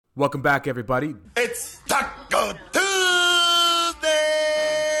Welcome back, everybody. It's Taco Tuesday!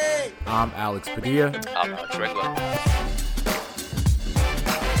 I'm Alex Padilla. I'm Alex Regla.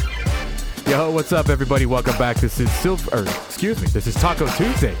 Yo, what's up, everybody? Welcome back. This is This is Taco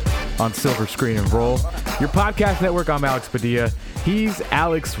Tuesday on Silver Screen and Roll, your podcast network. I'm Alex Padilla. He's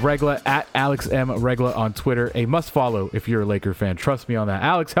Alex Regla at Alex M Regla on Twitter. A must follow if you're a Laker fan. Trust me on that.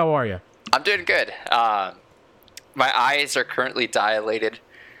 Alex, how are you? I'm doing good. My eyes are currently dilated.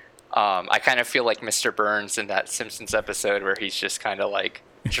 I kind of feel like Mr. Burns in that Simpsons episode where he's just kind of like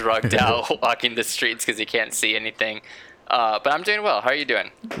drugged out walking the streets because he can't see anything. But I'm doing well. How are you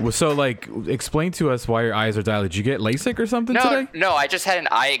doing? So, explain to us why your eyes are dilated. Did you get LASIK or something today? No, I just had an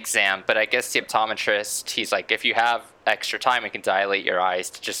eye exam, but I guess the optometrist, he's like, if you have extra time, we can dilate your eyes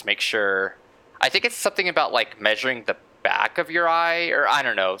to just make sure. I think it's something about like measuring the back of your eye, or I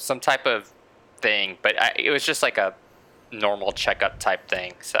don't know, some type of thing. But it was just like a normal checkup type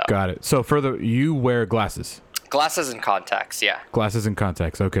thing. So Got it. So you wear glasses. Glasses and contacts, yeah. Glasses and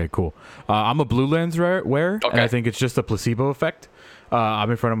contacts. Okay, cool. I'm a blue lens wearer, and I think it's just a placebo effect. I'm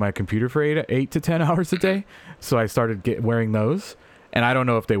in front of my computer for 8 to 10 hours a day, so I started wearing those. And I don't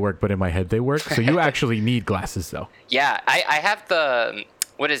know if they work, but in my head they work. So you actually need glasses, though. Yeah, I have the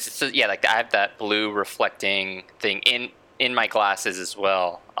what is it? So yeah, like I have that blue reflecting thing in my glasses as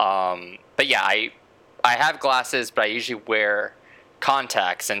well. But yeah, I have glasses, but I usually wear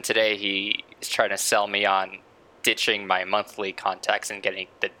contacts. And today he is trying to sell me on ditching my monthly contacts and getting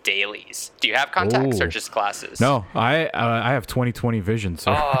the dailies. Do you have contacts or just glasses? No, I have 20/20 vision.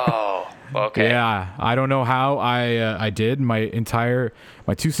 So. Oh, okay. Yeah, I don't know how I did. My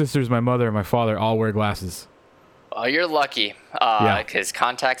two sisters, my mother, and my father all wear glasses. Well, you're lucky, because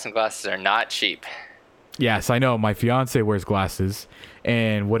contacts and glasses are not cheap. Yes, I know. My fiance wears glasses,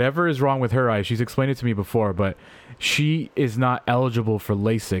 and whatever is wrong with her eyes, she's explained it to me before, but she is not eligible for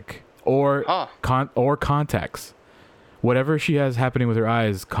LASIK or contacts. Whatever she has happening with her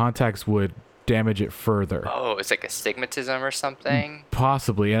eyes, contacts would damage it further. Oh, it's like astigmatism or something?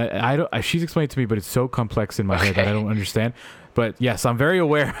 Possibly. And she's explained it to me, but it's so complex in my head that I don't understand. But yes, I'm very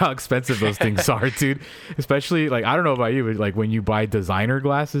aware how expensive those things are, dude. Especially, like, I don't know about you, but like when you buy designer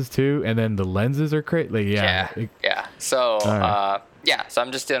glasses too, and then the lenses are crazy. Like, Yeah. So, so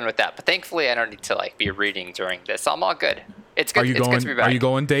I'm just dealing with that. But thankfully, I don't need to like be reading during this. I'm all good. It's good. It's good to be back. Are you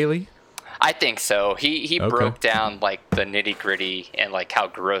going daily? I think so. He broke down like the nitty gritty and like how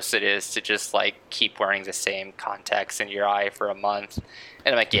gross it is to just like keep wearing the same contacts in your eye for a month.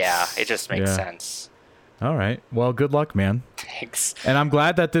 And I'm like, yeah, it just makes sense. All right. Well, good luck, man. Thanks. And I'm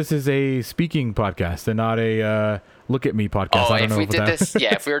glad that this is a speaking podcast and not a look at me podcast. Oh, if we did this,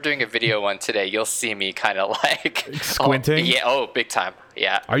 if we were doing a video one today, you'll see me kind of like squinting. Big time.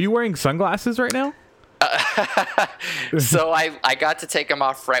 Yeah. Are you wearing sunglasses right now? So I got to take them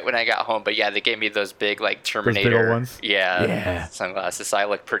off right when I got home, but yeah, they gave me those big like Terminator big old ones? Yeah, sunglasses. So I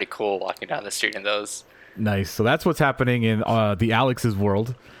look pretty cool walking down the street in those. Nice. So that's what's happening in the Alex's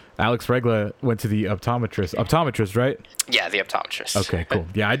world. Alex Regla went to the optometrist. Optometrist, right? Yeah, the optometrist. Okay, cool.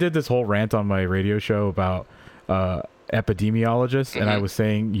 Yeah, I did this whole rant on my radio show about epidemiologists, and I was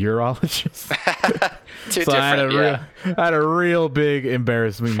saying urologists. Too different, I had a real big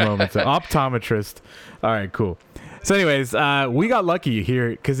embarrassing moment. So optometrist. All right, cool. So anyways, we got lucky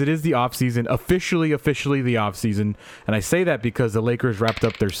here because it is the off season, officially the off season. And I say that because the Lakers wrapped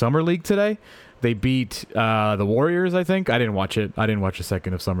up their summer league today. They beat the Warriors, I think. I didn't watch it. I didn't watch a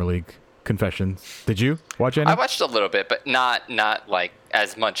second of summer league. Confessions. Did you watch any? I watched a little bit, but not like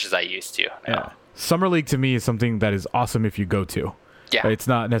as much as I used to. No. Yeah. Summer league to me is something that is awesome if you go to. Yeah. It's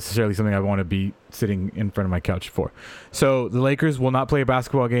not necessarily something I want to be sitting in front of my couch for. So the Lakers will not play a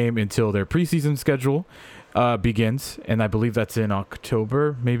basketball game until their preseason schedule begins, and I believe that's in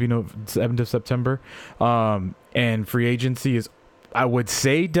October, maybe end of September. And free agency is, I would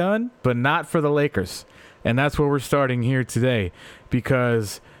say, done, but not for the Lakers. And that's where we're starting here today,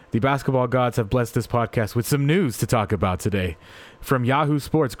 because the basketball gods have blessed this podcast with some news to talk about today. From Yahoo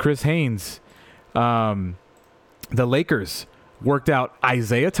Sports, Chris Haynes, the Lakers worked out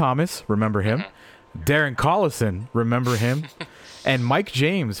Isaiah Thomas, remember him, Darren Collison, remember him, and Mike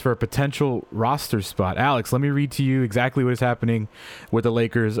James for a potential roster spot. Alex, let me read to you exactly what is happening with the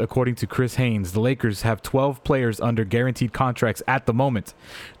Lakers. According to Chris Haynes, the Lakers have 12 players under guaranteed contracts at the moment.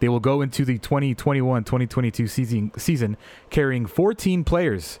 They will go into the 2021-2022 season carrying 14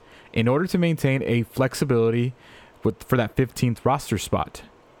 players in order to maintain a flexibility for that 15th roster spot.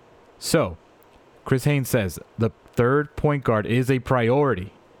 So, Chris Haynes says the third point guard is a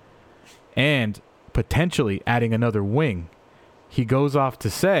priority and potentially adding another wing. He goes off to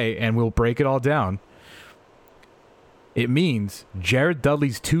say, and we'll break it all down, it means Jared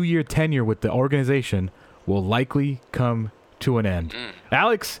Dudley's 2-year tenure with the organization will likely come to an end.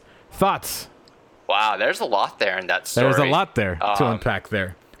 Alex, thoughts? Wow, there's a lot there in that story. There's a lot there to unpack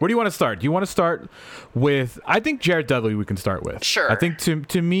there. Where do you want to start? Do you want to start with, I think Jared Dudley we can start with. Sure. I think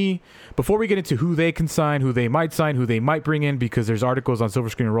to me, before we get into who they can sign, who they might bring in, because there's articles on Silver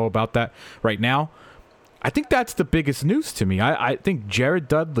Screen and Roll about that right now, I think that's the biggest news to me. I think Jared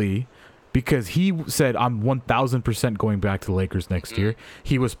Dudley, because he said, I'm 1,000% going back to the Lakers next year.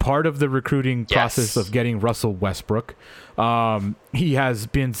 He was part of the recruiting process of getting Russell Westbrook. He has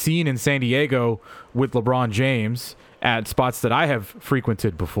been seen in San Diego with LeBron James at spots that I have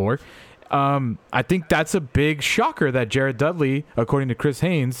frequented before. I think that's a big shocker that Jared Dudley, according to Chris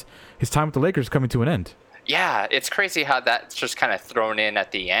Haynes, his time with the Lakers is coming to an end. Yeah, it's crazy how that's just kind of thrown in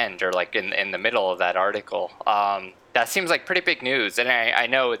at the end or like in the middle of that article. That seems like pretty big news. And I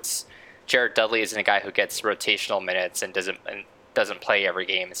know it's Jared Dudley isn't a guy who gets rotational minutes and doesn't play every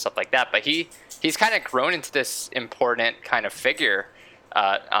game and stuff like that. But he's kind of grown into this important kind of figure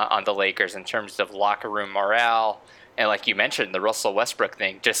on the Lakers in terms of locker room morale. And like you mentioned, the Russell Westbrook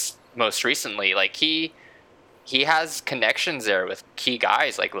thing, just most recently, like he has connections there with key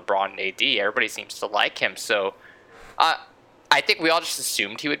guys like LeBron and AD. Everybody seems to like him. So I think we all just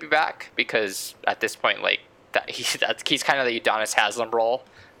assumed he would be back because at this point, like he's kind of the Udonis Haslem role.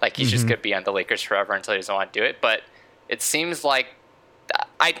 Like he's just going to be on the Lakers forever until he doesn't want to do it. But it seems like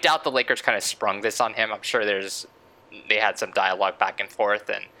I doubt the Lakers kind of sprung this on him. I'm sure they had some dialogue back and forth.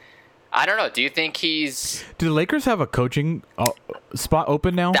 And I don't know. Do you think do the Lakers have a coaching spot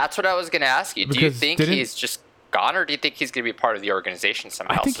open now? That's what I was going to ask you. Do you think he's just gone, or do you think he's going to be part of the organization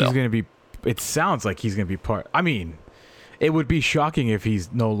somehow? I think he's going to be. It sounds like he's going to be part. I mean, it would be shocking if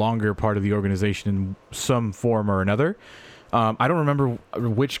he's no longer part of the organization in some form or another. I don't remember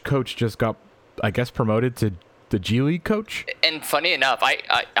which coach just got, I guess, promoted to the G League coach. And funny enough,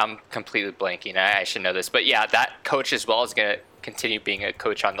 I'm completely blanking. I should know this, but yeah, that coach as well is going to continue being a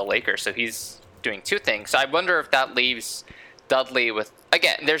coach on the Lakers. So he's doing two things. So I wonder if that leaves Dudley with,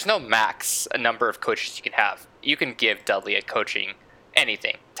 again, there's no max a number of coaches you can have. You can give Dudley a coaching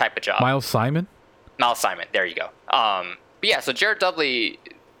anything type of job. Miles Simon, there you go. But yeah, so Jared Dudley,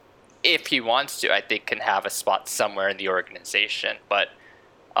 if he wants to, I think can have a spot somewhere in the organization. But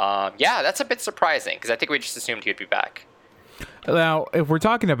yeah, that's a bit surprising because I think we just assumed he'd be back. Now, if we're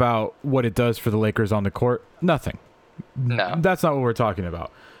talking about what it does for the Lakers on the court, nothing. No. That's not what we're talking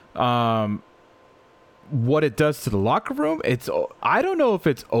about. What it does to the locker room, I don't know if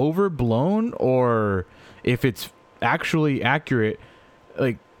it's overblown or if it's actually accurate.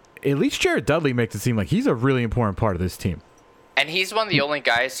 Like, at least Jared Dudley makes it seem like he's a really important part of this team. And he's one of the only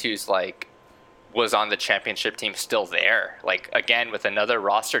guys who's like was on the championship team still there. Like, again, with another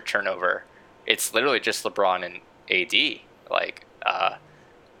roster turnover, it's literally just LeBron and AD. Like,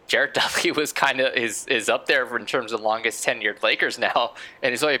 Jared Dudley was kind of is up there in terms of longest tenured Lakers now,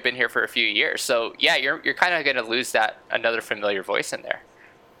 and he's only been here for a few years. So yeah, you're kind of going to lose that another familiar voice in there.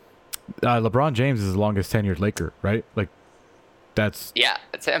 LeBron James is the longest tenured Laker, right? Like, that's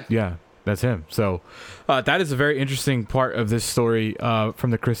him. Yeah, that's him. So that is a very interesting part of this story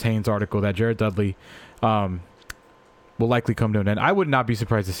from the Chris Haynes article that Jared Dudley will likely come to an end. I would not be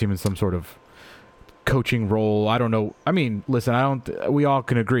surprised to see him in some sort of coaching role. I don't know. I mean, listen, we all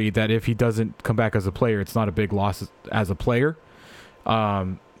can agree that if he doesn't come back as a player, it's not a big loss as a player.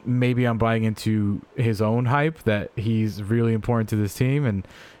 Maybe I'm buying into his own hype that he's really important to this team and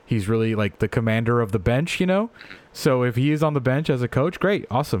he's really like the commander of the bench, you know? So if he is on the bench as a coach, great,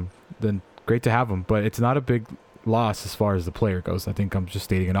 awesome. Then great to have him. But it's not a big loss as far as the player goes. I think I'm just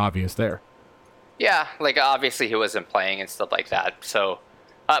stating an obvious there. Yeah, like obviously he wasn't playing and stuff like that. So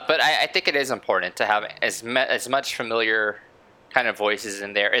but I think it is important to have as much familiar kind of voices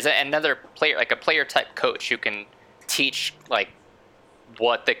in there. Is another player, like a player type coach who can teach like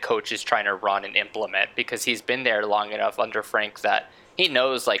what the coach is trying to run and implement, because he's been there long enough under Frank that he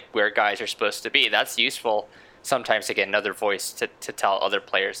knows like where guys are supposed to be. That's useful sometimes to get another voice to tell other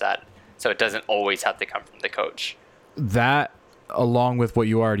players that, so it doesn't always have to come from the coach. That, along with what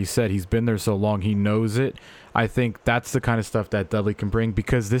you already said, he's been there so long, he knows it. I think that's the kind of stuff that Dudley can bring,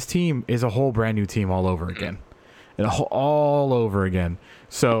 because this team is a whole brand new team all over again. All over again.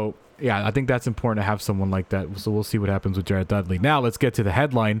 So, yeah, I think that's important to have someone like that. So we'll see what happens with Jared Dudley. Now, let's get to the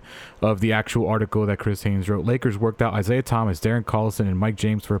headline of the actual article that Chris Haynes wrote. Lakers worked out Isaiah Thomas, Darren Collison, and Mike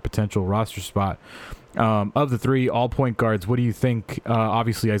James for a potential roster spot. Of the three all-point guards, what do you think?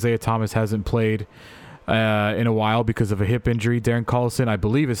 Obviously, Isaiah Thomas hasn't played in a while because of a hip injury. Darren Collison, I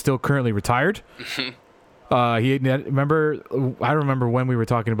believe, is still currently retired. I remember when we were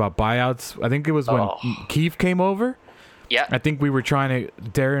talking about buyouts. I think it was when Keith came over Yeah. I think we were trying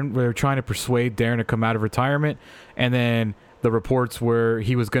to persuade Darren to come out of retirement, and then the reports were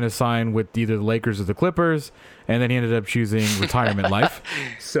he was going to sign with either the Lakers or the Clippers, and then he ended up choosing retirement life.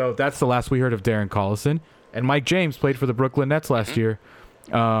 So that's the last we heard of Darren Collison. And Mike James played for the Brooklyn Nets last year.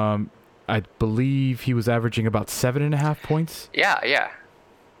 I believe he was averaging about 7.5 points. Yeah.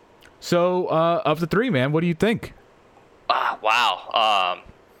 So of the three, man, what do you think? Wow.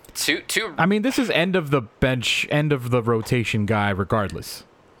 Two. I mean, this is end of the bench, end of the rotation guy, regardless.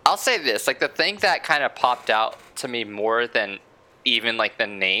 I'll say this, like the thing that kind of popped out to me more than even like the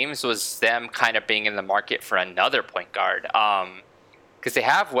names was them kind of being in the market for another point guard. Because they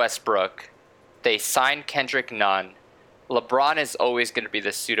have Westbrook, they signed Kendrick Nunn. LeBron is always going to be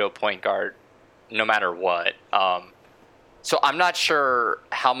the pseudo point guard, no matter what. So I'm not sure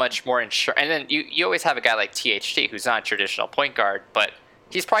how much more insurance. And then you always have a guy like THT who's not a traditional point guard, but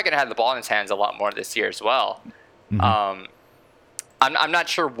he's probably going to have the ball in his hands a lot more this year as well. Mm-hmm. I'm not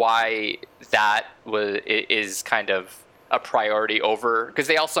sure why that is kind of a priority over, because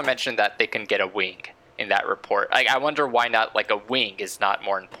they also mentioned that they can get a wing in that report. I wonder why not like a wing is not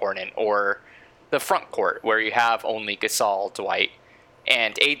more important, or the front court where you have only Gasol, Dwight,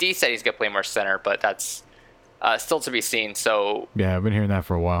 and AD said he's going to play more center, but that's still to be seen. So yeah, I've been hearing that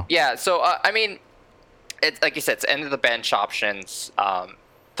for a while. Yeah, so I mean, it's like you said, it's end of the bench options.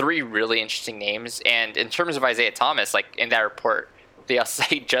 Three really interesting names, and in terms of Isaiah Thomas, like in that report, they also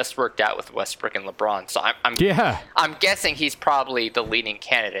say he just worked out with Westbrook and LeBron. So I'm guessing he's probably the leading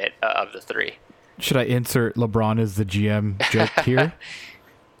candidate of the three. Should I insert LeBron as the GM joke here?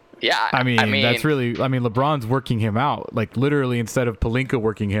 Yeah, I mean that's really. I mean, LeBron's working him out. Like literally, instead of Pelinka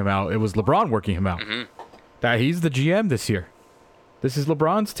working him out, it was LeBron working him out. Mm-hmm. That he's the GM this year. This is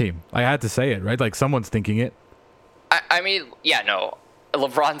LeBron's team. I had to say it, right? Like someone's thinking it. I mean, yeah, no.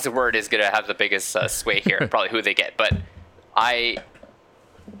 LeBron's word is going to have the biggest sway here, probably who they get. But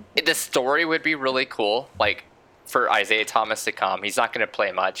the story would be really cool, like for Isaiah Thomas to come. He's not going to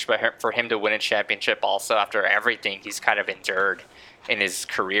play much, but for him to win a championship also after everything he's kind of endured in his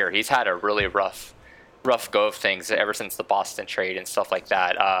career. He's had a really rough go of things ever since the Boston trade and stuff like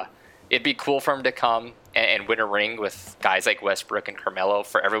that. It'd be cool for him to come and win a ring with guys like Westbrook and Carmelo,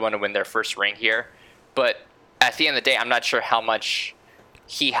 for everyone to win their first ring here. But at the end of the day, I'm not sure how much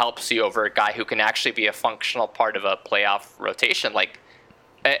he helps you over a guy who can actually be a functional part of a playoff rotation. Like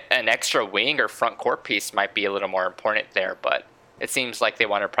an extra wing or front court piece might be a little more important there, but it seems like they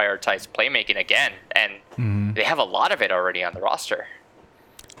want to prioritize playmaking again, and they have a lot of it already on the roster.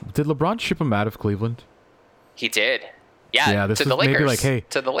 Did LeBron ship him out of Cleveland? He did. Yeah, this to the Lakers. Maybe like, hey,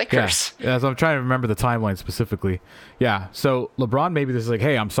 to the Lakers. Yeah, so I'm trying to remember the timeline specifically. Yeah, so LeBron maybe this is like,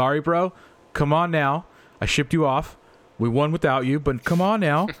 hey, I'm sorry, bro. Come on now. I shipped you off. We won without you, but come on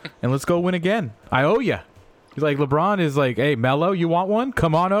now, and let's go win again. I owe you. He's like, LeBron is like, hey, Melo, you want one?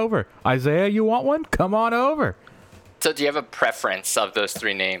 Come on over. Isaiah, you want one? Come on over. So do you have a preference of those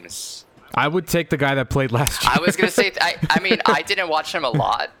three names? I would take the guy that played last year. I was going to say, I mean, I didn't watch him a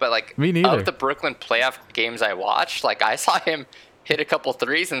lot, but like, me neither. Of the Brooklyn playoff games I watched, like I saw him hit a couple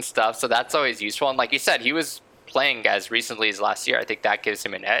threes and stuff, so that's always useful. And like you said, he was playing as recently as last year. I think that gives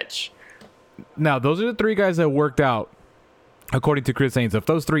him an edge. Now, those are the three guys that worked out, according to Chris Haynes. Of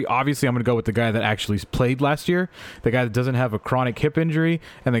those three, obviously I'm going to go with the guy that actually played last year, the guy that doesn't have a chronic hip injury,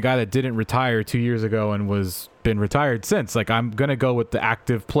 and the guy that didn't retire 2 years ago and been retired since. Like, I'm going to go with the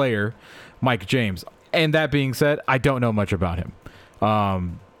active player, Mike James. And that being said, I don't know much about him.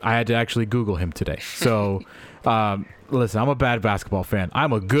 I had to actually Google him today. So, listen, I'm a bad basketball fan.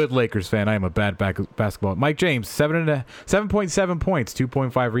 I'm a good Lakers fan. I am a bad basketball. Mike James, 7.7 points,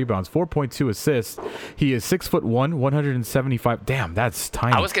 2.5 rebounds, 4.2 assists. He is 6'1", 175. Damn, that's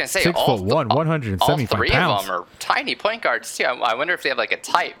tiny. I was gonna say 6'1", 175 all three pounds. of them are tiny point guards too. I wonder if they have like a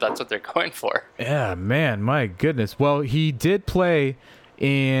type. That's what they're going for. Yeah, man, my goodness. Well, he did play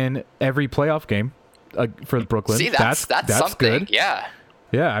in every playoff game for Brooklyn. See, that's something. Good. Yeah.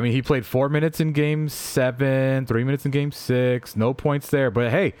 Yeah, I mean, he played 4 minutes in Game 7, 3 minutes in Game 6, no points there. But,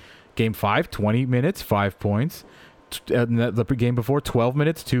 hey, Game 5, 20 minutes, 5 points. The game before, 12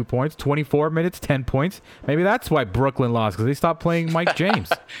 minutes, 2 points. 24 minutes, 10 points. Maybe that's why Brooklyn lost, because they stopped playing Mike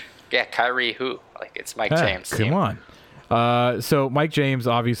James. Yeah, Kyrie who? Like, it's Mike James. Come on. So, Mike James,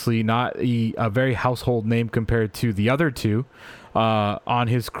 obviously not a very household name compared to the other two. On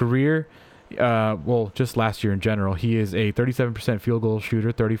his career, just last year in general, he is a 37% field goal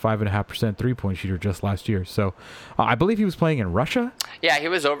shooter, 35.5% three-point shooter just last year. So I believe he was playing in Russia. Yeah, he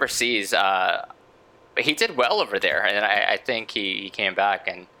was overseas. But he did well over there, and I think he came back.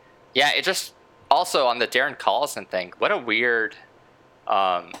 And yeah, it just also on the Darren Collison thing, what a weird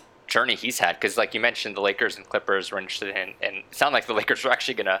journey he's had. Because like you mentioned, the Lakers and Clippers were interested in, and it sounded like the Lakers were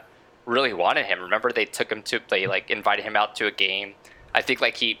actually gonna really wanted him. Remember, they like invited him out to a game. I think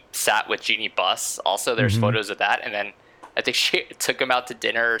like he sat with Jeannie Buss. Also, there's photos of that, and then I think she took him out to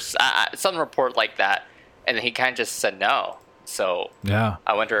dinner, some report like that, and then he kind of just said no. So yeah,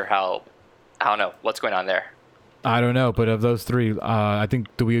 I wonder I don't know what's going on there. I don't know, but of those three, I think,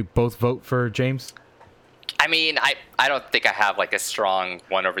 do we both vote for James? I mean, I don't think I have like a strong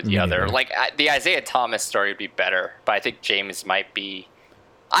one over the other. Neither. Like the Isaiah Thomas story would be better, but I think James might be.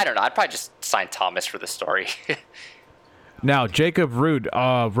 I don't know. I'd probably just sign Thomas for the story. Now, Jacob Rude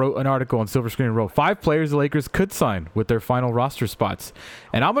wrote an article on Silver Screen and wrote 5 players the Lakers could sign with their final roster spots.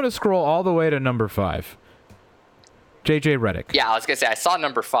 And I'm going to scroll all the way to number 5. JJ Redick. Yeah, I was going to say, I saw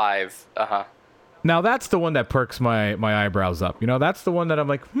number 5. Uh-huh. Now, that's the one that perks my eyebrows up. You know, that's the one that I'm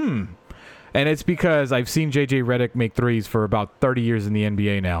like, And it's because I've seen JJ Redick make threes for about 30 years in the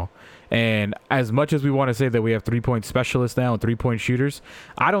NBA now. And as much as we want to say that we have 3-point specialists now and 3-point shooters,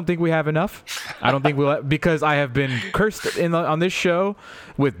 I don't think we have enough. I don't think we'll, because I have been cursed on this show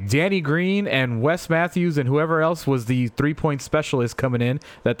with Danny Green and Wes Matthews and whoever else was the 3-point specialist coming in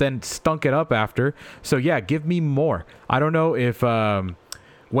that then stunk it up after. So yeah, give me more. I don't know if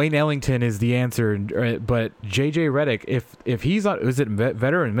Wayne Ellington is the answer, but JJ Redick, if he's on, is it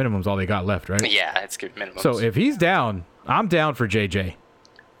veteran minimums all they got left, right? Yeah, it's good minimums. So if he's down, I'm down for JJ.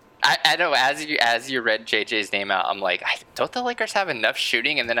 I know as you read JJ's name out, I'm like, don't the Lakers have enough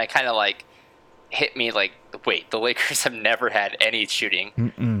shooting? And then I kind of like hit me like, wait, the Lakers have never had any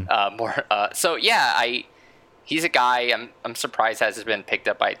shooting more. So yeah, he's a guy I'm surprised hasn't been picked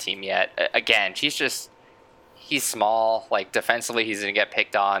up by a team yet. Again, he's small. Like defensively, he's gonna get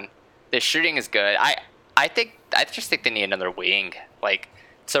picked on. The shooting is good. I just think they need another wing. Like.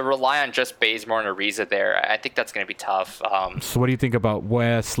 To rely on just Bazemore and Ariza there, I think that's going to be tough. So what do you think about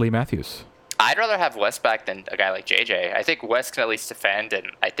Wesley Matthews? I'd rather have Wes back than a guy like JJ. I think Wes can at least defend, and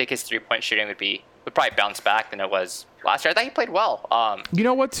I think his 3-point shooting would probably bounce back than it was last year. I thought he played well. You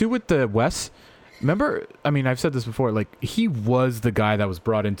know what, too, with the Wes? Remember, I mean, I've said this before, like, he was the guy that was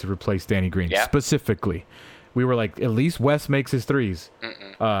brought in to replace Danny Green, specifically. We were like, at least Wes makes his threes.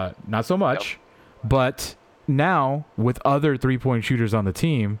 Not so much, but... Now, with other 3-point shooters on the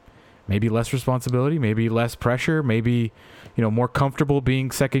team, maybe less responsibility, maybe less pressure, maybe, more comfortable being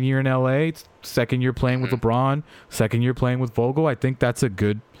second year in LA, second year playing with LeBron, second year playing with Vogel. I think that's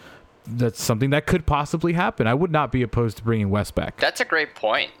something that could possibly happen. I would not be opposed to bringing Wes back. That's a great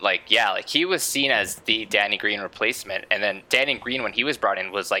point. Like he was seen as the Danny Green replacement. And then Danny Green, when he was brought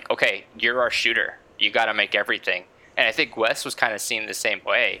in, was like, okay, you're our shooter. You got to make everything. And I think Wes was kind of seen the same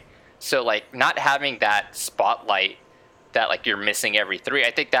way. So, like, not having that spotlight that, like, you're missing every three,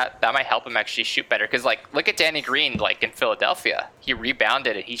 I think that might help him actually shoot better. Because, like, look at Danny Green, like, in Philadelphia. He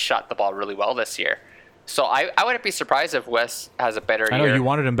rebounded and he shot the ball really well this year. So I wouldn't be surprised if Wes has a better year. I know you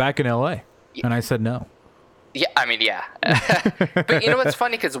wanted him back in L.A., and I said no. Yeah, I mean, yeah. But you know what's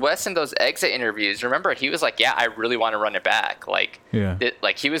funny? Because Wes in those exit interviews, remember, he was like, yeah, I really want to run it back. Like,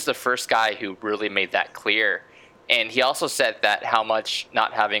 he was the first guy who really made that clear. And he also said that how much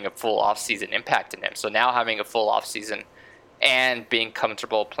not having a full offseason impacted him. So now having a full offseason and being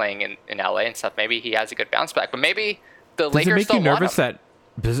comfortable playing in LA and stuff, maybe he has a good bounce back. But maybe the Lakers don't want him.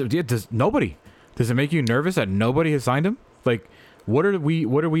 Does it make you nervous that nobody has signed him? Like, what are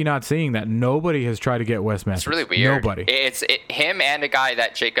we not seeing that nobody has tried to get Wes Matthews? It's really weird. Nobody. It's him and a guy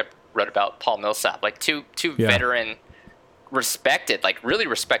that Jacob wrote about, Paul Millsap, like two veteran, really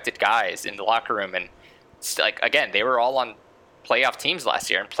respected guys in the locker room. And like, again, they were all on playoff teams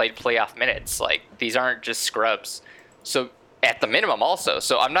last year and played playoff minutes. Like, these aren't just scrubs. So at the minimum also.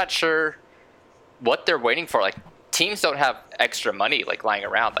 So I'm not sure what they're waiting for. Like, teams don't have extra money like lying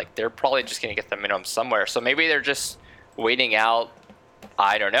around. Like, they're probably just going to get the minimum somewhere. So maybe they're just waiting out.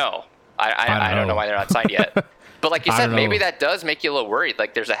 I don't know. I don't know why they're not signed yet. But like you said, maybe that does make you a little worried.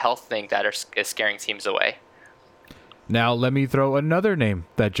 Like, there's a health thing that is scaring teams away. Now let me throw another name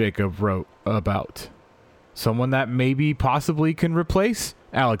that Jacob wrote about. Someone that maybe possibly can replace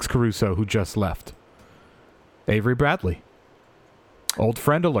Alex Caruso, who just left. Avery Bradley. Old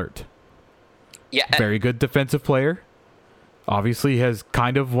friend alert. Yeah. Very good defensive player. Obviously has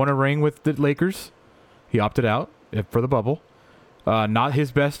kind of won a ring with the Lakers. He opted out for the bubble. Not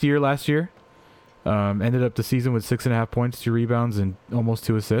his best year last year. Ended up the season with 6.5 points, 2 rebounds, and almost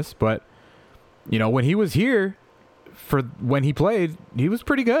 2 assists. But, when he was here, when he played, he was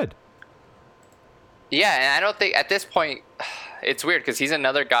pretty good. Yeah, and I don't think at this point, it's weird because he's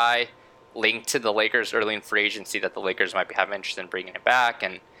another guy linked to the Lakers early in free agency that the Lakers might be having interest in bringing him back.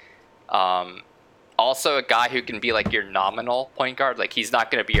 And also a guy who can be like your nominal point guard. Like he's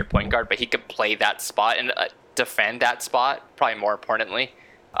not going to be your point guard, but he could play that spot and defend that spot. Probably more importantly.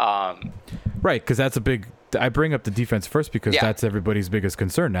 Right, because that's a big. I bring up the defense first because that's everybody's biggest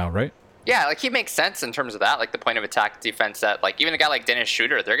concern now, right? Yeah, like he makes sense in terms of that, like the point of attack defense. That like even a guy like Dennis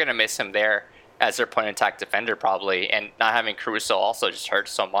Schroeder, they're going to miss him there as their point of attack defender probably, and not having Caruso also just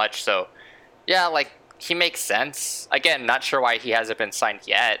hurts so much. So yeah, like he makes sense. Again, not sure why he hasn't been signed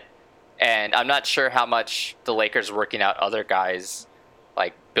yet. And I'm not sure how much the Lakers working out other guys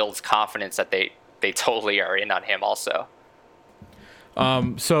like builds confidence that they totally are in on him also.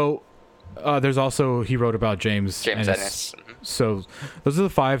 So there's also, he wrote about James Ennis. Mm-hmm. So those are the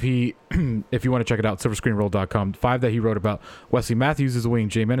 5 he, if you want to check it out, silverscreenroll.com, 5 that he wrote about. Wesley Matthews is a wing,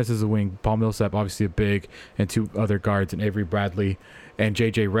 James Ennis is a wing, Paul Millsap obviously a big, and 2 other guards, and Avery Bradley and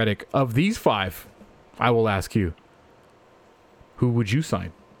JJ Redick. Of these 5, I will ask you, who would you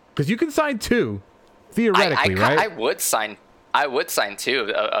sign? Because you can sign 2, theoretically, right? I would sign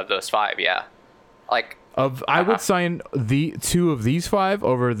 2 of those 5. Yeah, like I would sign the 2 of these 5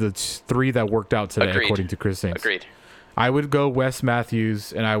 over the 3 that worked out today, according to Chris Saints. Agreed. I would go Wes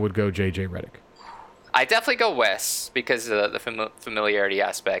Matthews and I would go JJ Redick. I definitely go Wes because of the familiarity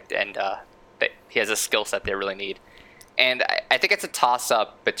aspect and that he has a skill set they really need. And I think it's a toss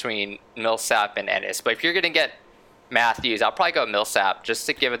up between Millsap and Ennis. But if you're going to get Matthews, I'll probably go Millsap just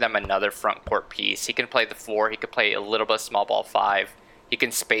to give them another front court piece. He can play the 4. He could play a little bit of small ball 5. He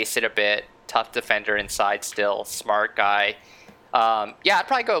can space it a bit. Tough defender inside still. Smart guy. Yeah, I'd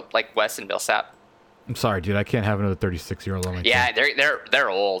probably go like Wes and Millsap. I'm sorry, dude. I can't have another 36-year-old on my team. Yeah, they're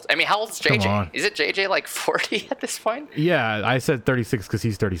old. I mean, how old is JJ? Come on. Is it JJ like 40 at this point? Yeah, I said 36 because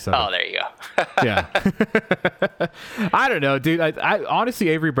he's 37. Oh, there you go. Yeah. I don't know, dude. I honestly,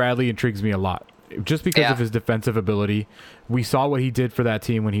 Avery Bradley intrigues me a lot. Just because of his defensive ability. We saw what he did for that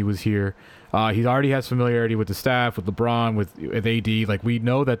team when he was here. He already has familiarity with the staff, with LeBron, with AD. Like, we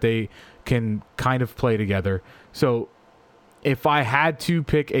know that they can kind of play together. So, if I had to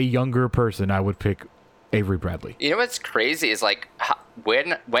pick a younger person, I would pick Avery Bradley. You know what's crazy is, like,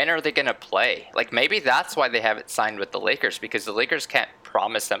 when are they going to play? Like, maybe that's why they haven't signed with the Lakers, because the Lakers can't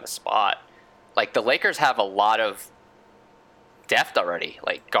promise them a spot. Like, the Lakers have a lot of depth already,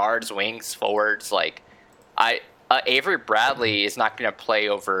 like guards, wings, forwards. Like Avery Bradley is not going to play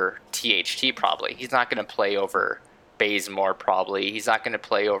over THT probably. He's not going to play over Bazemore probably. He's not going to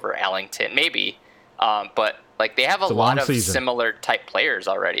play over Ellington maybe. But like they have a lot of similar type players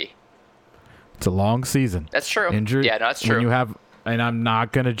already. It's a long season. That's true. Injury. Yeah, no, that's true. When you have, and I'm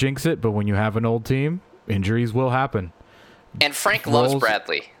not going to jinx it, but when you have an old team, injuries will happen. And Frank loves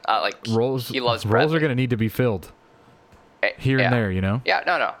Bradley. He loves Bradley. Roles are going to need to be filled. Here and there, you know? Yeah,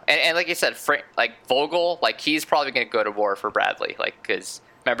 no. And like you said, like Vogel, like he's probably going to go to war for Bradley. Like, because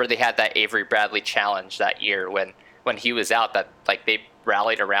remember they had that Avery Bradley challenge that year when he was out, that like they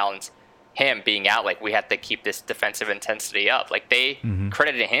rallied around him being out. Like, we had to keep this defensive intensity up. Like, they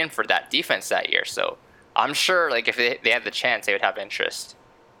credited him for that defense that year. So I'm sure like if they had the chance, they would have interest.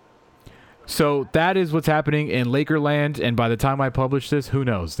 So that is what's happening in Lakerland. And by the time I publish this, who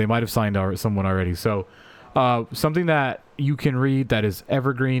knows? They might have signed someone already. So something that you can read that is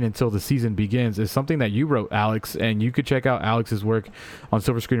evergreen until the season begins is something that you wrote, Alex, and you could check out Alex's work on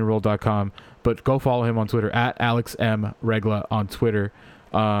silverscreenroll.com, but go follow him on Twitter at AlexMRegla on Twitter.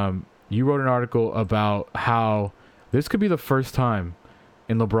 You wrote an article about how this could be the first time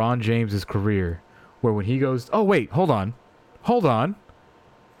in LeBron James's career where when he goes, oh wait, hold on.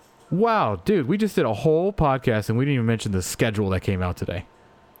 Wow, dude, we just did a whole podcast and we didn't even mention the schedule that came out today.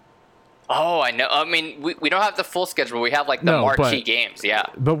 Oh, I know. I mean, we don't have the full schedule. We have like the marquee games, yeah.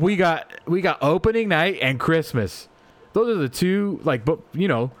 But we got opening night and Christmas. Those are the two, like, but you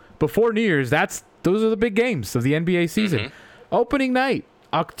know, before New Year's, those are the big games of the NBA season. Mm-hmm. Opening night,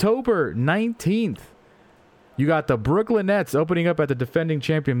 October 19th. You got the Brooklyn Nets opening up at the defending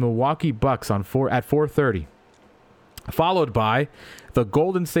champion Milwaukee Bucks at 4:30. Followed by the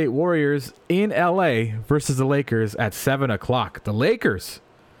Golden State Warriors in LA versus the Lakers at 7 o'clock. The Lakers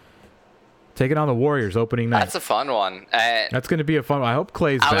taking on the Warriors opening night. That's a fun one. That's going to be a fun one. I hope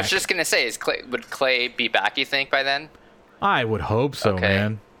Clay's back. I was just going to say, would Clay be back, you think, by then? I would hope so,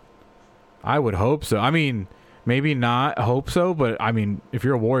 man. I would hope so. I mean, maybe not hope so, but I mean, if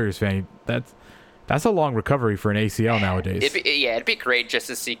you're a Warriors fan, that's a long recovery for an ACL nowadays. It'd be great just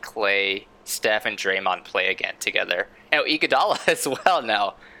to see Clay, Steph, and Draymond play again together. And Iguodala as well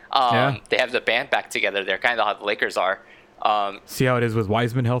now. They have the band back together. They're kind of how the Lakers are. See how it is with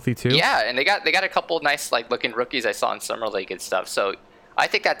Wiseman healthy too? Yeah, and they got a couple nice like looking rookies I saw in summer league and stuff. So I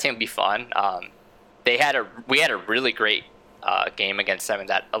think that team would be fun. We had a really great game against them in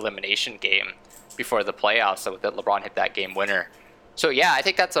that elimination game before the playoffs. So that LeBron hit that game winner. So yeah, I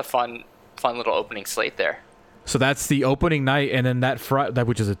think that's a fun little opening slate there. So that's the opening night, and then that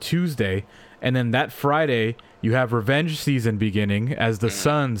which is a Tuesday, and then that Friday you have revenge season beginning as the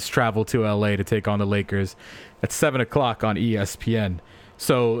Suns travel to LA to take on the Lakers at 7:00 on ESPN.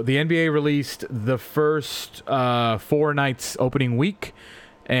 So the NBA released the first 4 nights opening week,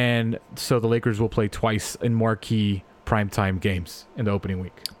 and so the Lakers will play twice in marquee primetime games in the opening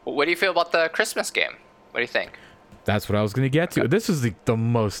week. What do you feel about the Christmas game? What do you think? That's what I was going to get to. This is the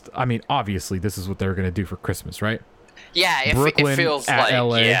most, I mean, obviously this is what they're going to do for Christmas, right? Yeah, Brooklyn it feels at like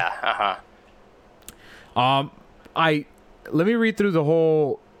LA. Yeah. Let me read through the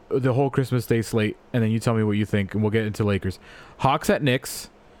whole Christmas Day slate, and then you tell me what you think, and we'll get into Lakers. Hawks at Knicks,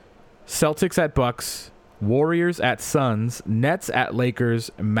 Celtics at Bucks, Warriors at Suns, Nets at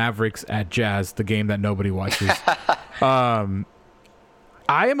Lakers, Mavericks at Jazz, the game that nobody watches.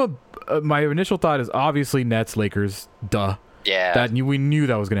 My initial thought is obviously Nets, Lakers, duh. Yeah. We knew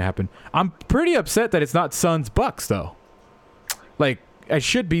that was going to happen. I'm pretty upset that it's not Suns, Bucks, though. Like, it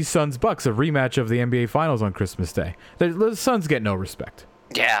should be Suns, Bucks, a rematch of the NBA Finals on Christmas Day. The Suns get no respect.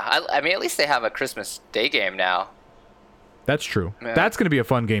 Yeah, I mean, at least they have a Christmas Day game now. That's true. Yeah. That's going to be a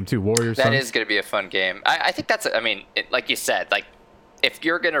fun game, too. Warriors, That Suns. is going to be a fun game. I think that's, like you said, like, if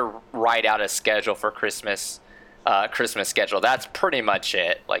you're going to write out a schedule for Christmas schedule, that's pretty much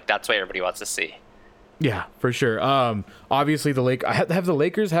it. Like, that's what everybody wants to see. Yeah, for sure. Obviously, have the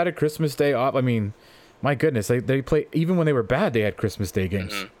Lakers had a Christmas Day off? I mean, my goodness, they play, even when they were bad, they had Christmas Day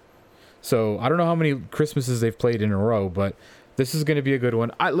games. Mm-hmm. So I don't know how many Christmases they've played in a row, but this is going to be a good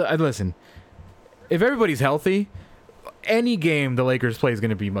one. I listen, if everybody's healthy, any game the Lakers play is going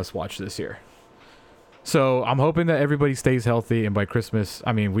to be must-watch this year. So I'm hoping that everybody stays healthy, and by Christmas,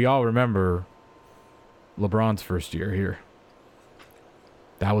 I mean, we all remember LeBron's first year here.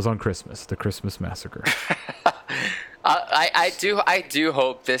 That was on Christmas, the Christmas Massacre. I do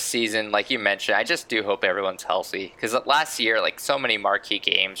hope this season, like you mentioned, I just do hope everyone's healthy. Because last year, like, so many marquee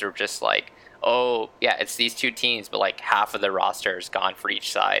games were just like, oh, yeah, it's these two teams, but like half of the roster is gone for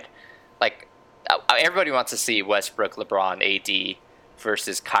each side. Like, everybody wants to see Westbrook, LeBron, AD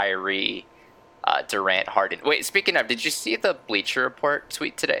versus Kyrie, Durant, Harden. Wait, speaking of, did you see the Bleacher Report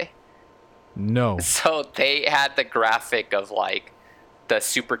tweet today? No. So they had the graphic of like the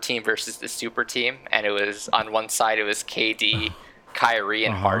super team versus the super team, and it was on one side it was KD, Kyrie,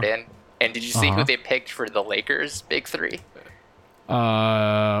 and Harden. And did you see who they picked for the Lakers' big three?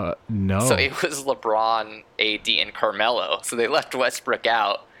 No. So it was LeBron, AD, and Carmelo. So they left Westbrook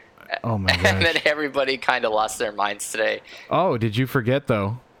out. Oh my gosh. And then everybody kind of lost their minds today. Oh, did you forget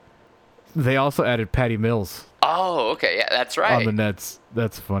though? They also added Patty Mills. Oh, okay, yeah, that's right. On the Nets.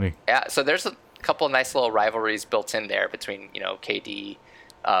 That's funny. Yeah, so there's a couple of nice little rivalries built in there between, KD,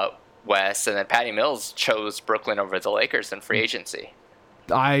 West, and then Patty Mills chose Brooklyn over the Lakers in free agency.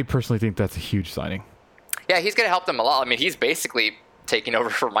 I personally think that's a huge signing. Yeah, he's going to help them a lot. I mean, he's basically taking over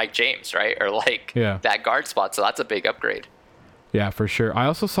for Mike James, right? Or that guard spot, so that's a big upgrade. Yeah, for sure. I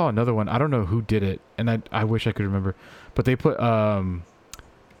also saw another one. I don't know who did it, and I wish I could remember. But they put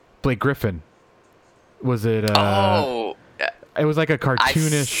Blake Griffin. Was it? It was like a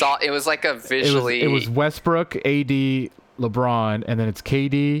cartoonish. It was like a visually. It was Westbrook, AD, LeBron, and then it's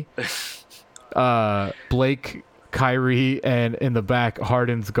KD, Blake, Kyrie, and in the back,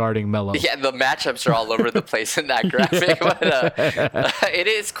 Harden's guarding Melo. Yeah, the matchups are all over the place in that graphic, but it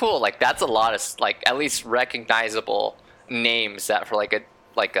is cool. Like, that's a lot of at least recognizable names that for like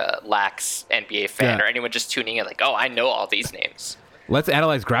a lax NBA fan or anyone just tuning in, like, oh, I know all these names. Let's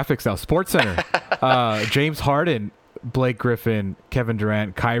analyze graphics now. SportsCenter. James Harden, Blake Griffin, Kevin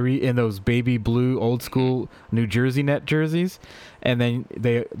Durant, Kyrie in those baby blue old school New Jersey Net jerseys, and then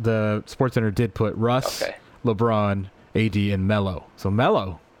the SportsCenter did put Russ, LeBron, AD, and Melo. So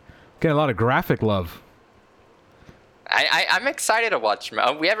Melo getting a lot of graphic love. I'm excited to watch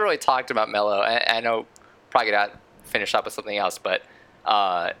Melo. We haven't really talked about Melo. I know probably gonna finish up with something else, but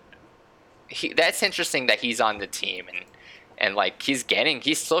that's interesting that he's on the team and like he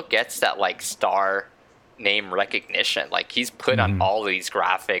still gets that like star name recognition. Like, he's put on all these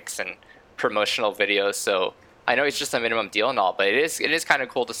graphics and promotional videos. So I know it's just a minimum deal and all, but it is kind of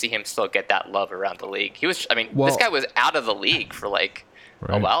cool to see him still get that love around the league. This guy was out of the league for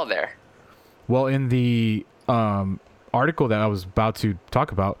a while there. Well, in the article that I was about to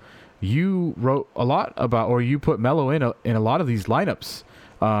talk about, you wrote a lot about, or you put Melo in a lot of these lineups.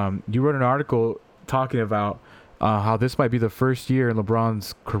 You wrote an article talking about how this might be the first year in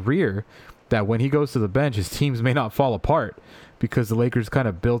LeBron's career that when he goes to the bench, his teams may not fall apart because the Lakers kind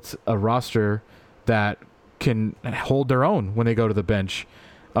of built a roster that can hold their own when they go to the bench.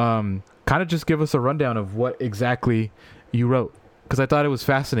 Kind kind of just give us a rundown of what exactly you wrote, because I thought it was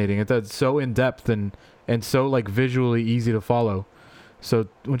fascinating. I thought it's so in depth and so like visually easy to follow. So why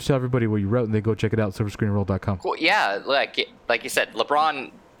don't you tell everybody what you wrote and they go check it out, silverscreenroll.com. Cool. Yeah, like you said,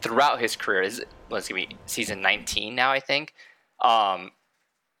 LeBron throughout his career is gonna be season 19 now, I think.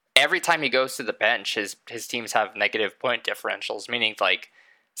 Every time he goes to the bench, his teams have negative point differentials, meaning like,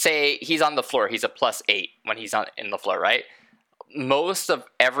 say he's on the floor, he's a +8 when he's in the floor, right? Most of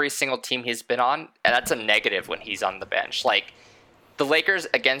every single team he's been on, and that's a negative when he's on the bench. Like the Lakers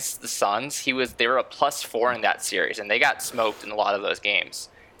against the Suns, they were a +4 in that series, and they got smoked in a lot of those games.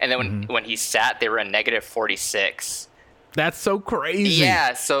 And then when he sat, they were a -46. That's so crazy.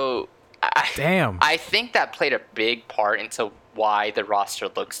 Yeah, so damn. I think that played a big part into why the roster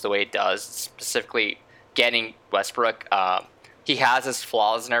looks the way it does, specifically getting Westbrook. He has his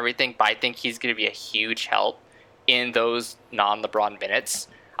flaws and everything, but I think he's going to be a huge help in those non-LeBron minutes.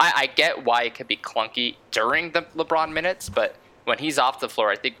 I get why it could be clunky during the LeBron minutes, but when he's off the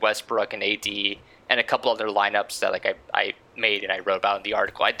floor, I think Westbrook and AD and a couple other lineups that like I made and I wrote about in the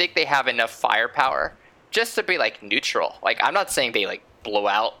article, I think they have enough firepower just to be like neutral. Like I'm not saying they like blow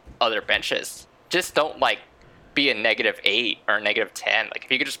out other benches. Just don't like be a -8 or a -10. Like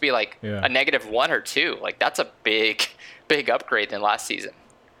if you could just be like a -1 or 2, like that's a big upgrade than last season.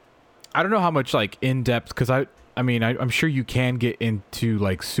 I don't know how much like in depth, because I mean I'm sure you can get into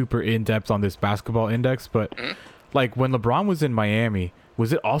like super in depth on this basketball index, but like when LeBron was in Miami,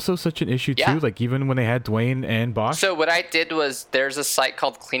 was it also such an issue too? Like even when they had Dwayne and Bosh? So what I did was there's a site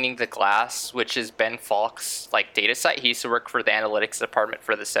called Cleaning the Glass, which is Ben Falk's like data site. He used to work for the analytics department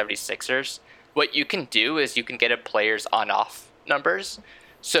for the 76ers. What you can do is you can get a player's on-off numbers.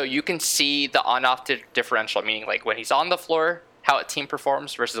 So you can see the on-off differential, meaning like when he's on the floor, how a team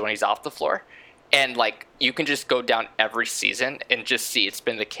performs versus when he's off the floor. And like you can just go down every season and just see it's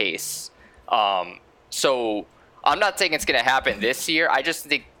been the case. So I'm not saying it's going to happen this year. I just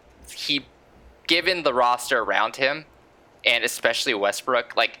think given the roster around him, and especially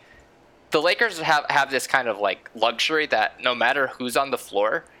Westbrook, like the Lakers have this kind of like luxury that no matter who's on the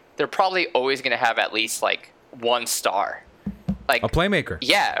floor, they're probably always going to have at least like one star. Like a playmaker.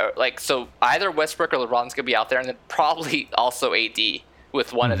 Yeah, like so either Westbrook or LeBron's going to be out there, and then probably also AD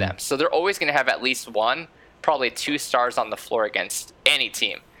with one of them. So they're always going to have at least one, probably 2 stars on the floor against any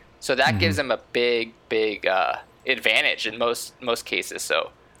team. So that gives them a big advantage in most cases.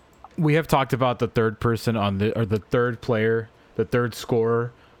 So we have talked about the third person the third player, the third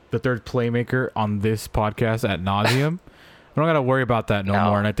scorer, the third playmaker on this podcast ad nauseum. I don't got to worry about that no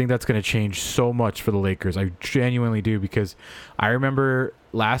more, and I think that's going to change so much for the Lakers. I genuinely do, because I remember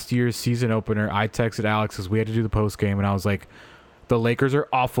last year's season opener, I texted Alex as we had to do the post game, and I was like, the Lakers are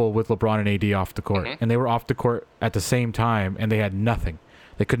awful with LeBron and AD off the court, and they were off the court at the same time, and they had nothing.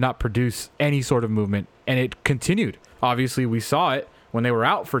 They could not produce any sort of movement, and it continued. Obviously, we saw it when they were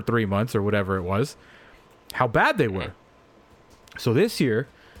out for 3 months or whatever it was, how bad they were. So this year,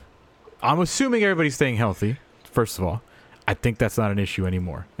 I'm assuming everybody's staying healthy, first of all. I think that's not an issue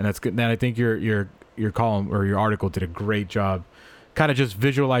anymore, and that's good. And I think your column or your article did a great job, kind of just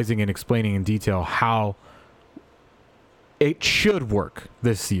visualizing and explaining in detail how it should work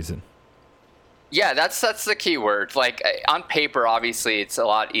this season. Yeah, that's the key word. Like on paper, obviously, it's a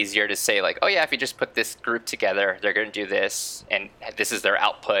lot easier to say like, oh yeah, if you just put this group together, they're going to do this, and this is their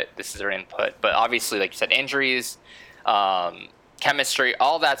output, this is their input. But obviously, like you said, injuries, chemistry,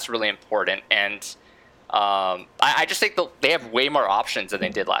 all that's really important. And I just think they have way more options than they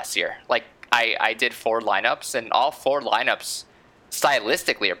did last year. Like I did 4 lineups, and all 4 lineups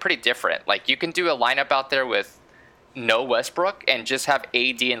stylistically are pretty different. Like you can do a lineup out there with no Westbrook and just have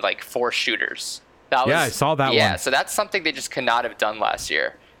AD and like 4 shooters. I saw that one. Yeah, so that's something they just could not have done last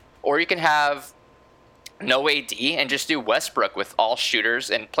year. Or you can have no AD and just do Westbrook with all shooters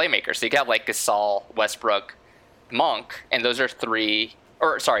and playmakers. So you got like Gasol, Westbrook, Monk, and those are 3.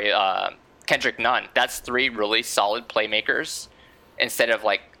 Or sorry, Kendrick Nunn. That's 3 really solid playmakers instead of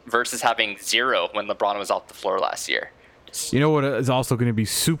like versus having 0 when LeBron was off the floor last year. You know what is also going to be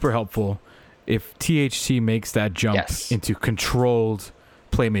super helpful? If THT makes that jump into controlled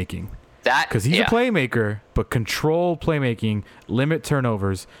playmaking. Because he's a playmaker, but controlled playmaking, limit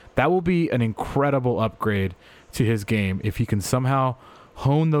turnovers, that will be an incredible upgrade to his game if he can somehow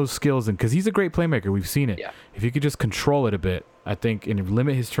hone those skills. And because he's a great playmaker, we've seen it. Yeah. If he could just control it a bit, I think, and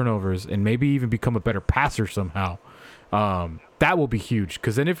limit his turnovers and maybe even become a better passer somehow, that will be huge.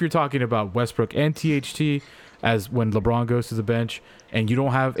 Because then if you're talking about Westbrook and THT, as when LeBron goes to the bench and you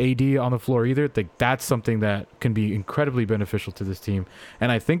don't have AD on the floor either. That's something that can be incredibly beneficial to this team.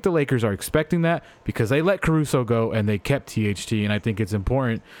 And I think the Lakers are expecting that because they let Caruso go and they kept THT. And I think it's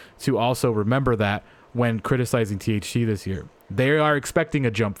important to also remember that when criticizing THT this year. They are expecting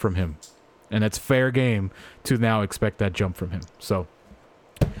a jump from him. And it's fair game to now expect that jump from him. So,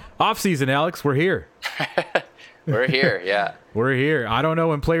 off-season, Alex, we're here. We're here, yeah. We're here. I don't know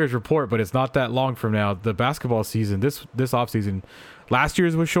when players report, but it's not that long from now. The basketball season, this offseason, last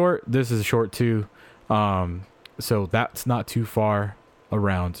year's was short. This is short too. So that's not too far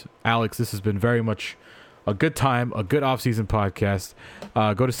around. Alex, this has been very much a good time, a good offseason podcast.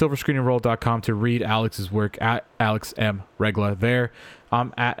 Go to silverscreenandroll.com to read Alex's work at Alex M. Regla there.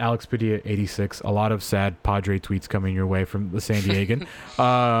 I'm at AlexPadilla86. A lot of sad Padre tweets coming your way from the San Diegan.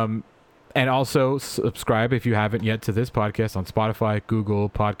 And also subscribe if you haven't yet to this podcast on Spotify, Google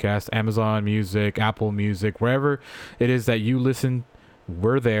Podcast, Amazon Music, Apple Music, wherever it is that you listen.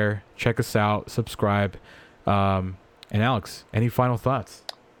 We're there. Check us out. Subscribe. And Alex, any final thoughts?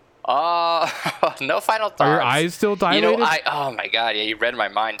 No final thoughts. Are your eyes still dilated? Oh my god, yeah, you read my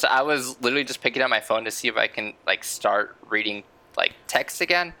mind. So I was literally just picking up my phone to see if I can start reading text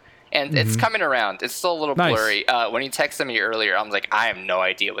again. And it's coming around. It's still a little blurry. When you texted me earlier, I was like, I have no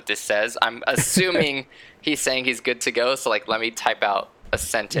idea what this says. I'm assuming he's saying he's good to go. So let me type out a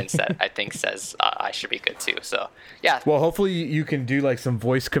sentence that I think says I should be good too. So yeah. Well, hopefully you can do some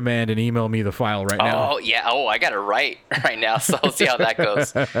voice command and email me the file right now. Oh yeah. Oh, I got to write right now. So we'll see how that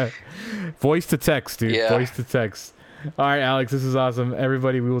goes. Voice to text, dude. Yeah. Voice to text. All right, Alex, this is awesome.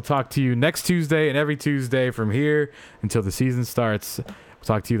 Everybody, we will talk to you next Tuesday and every Tuesday from here until the season starts. We'll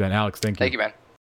talk to you then. Alex, thank you. Thank you, man.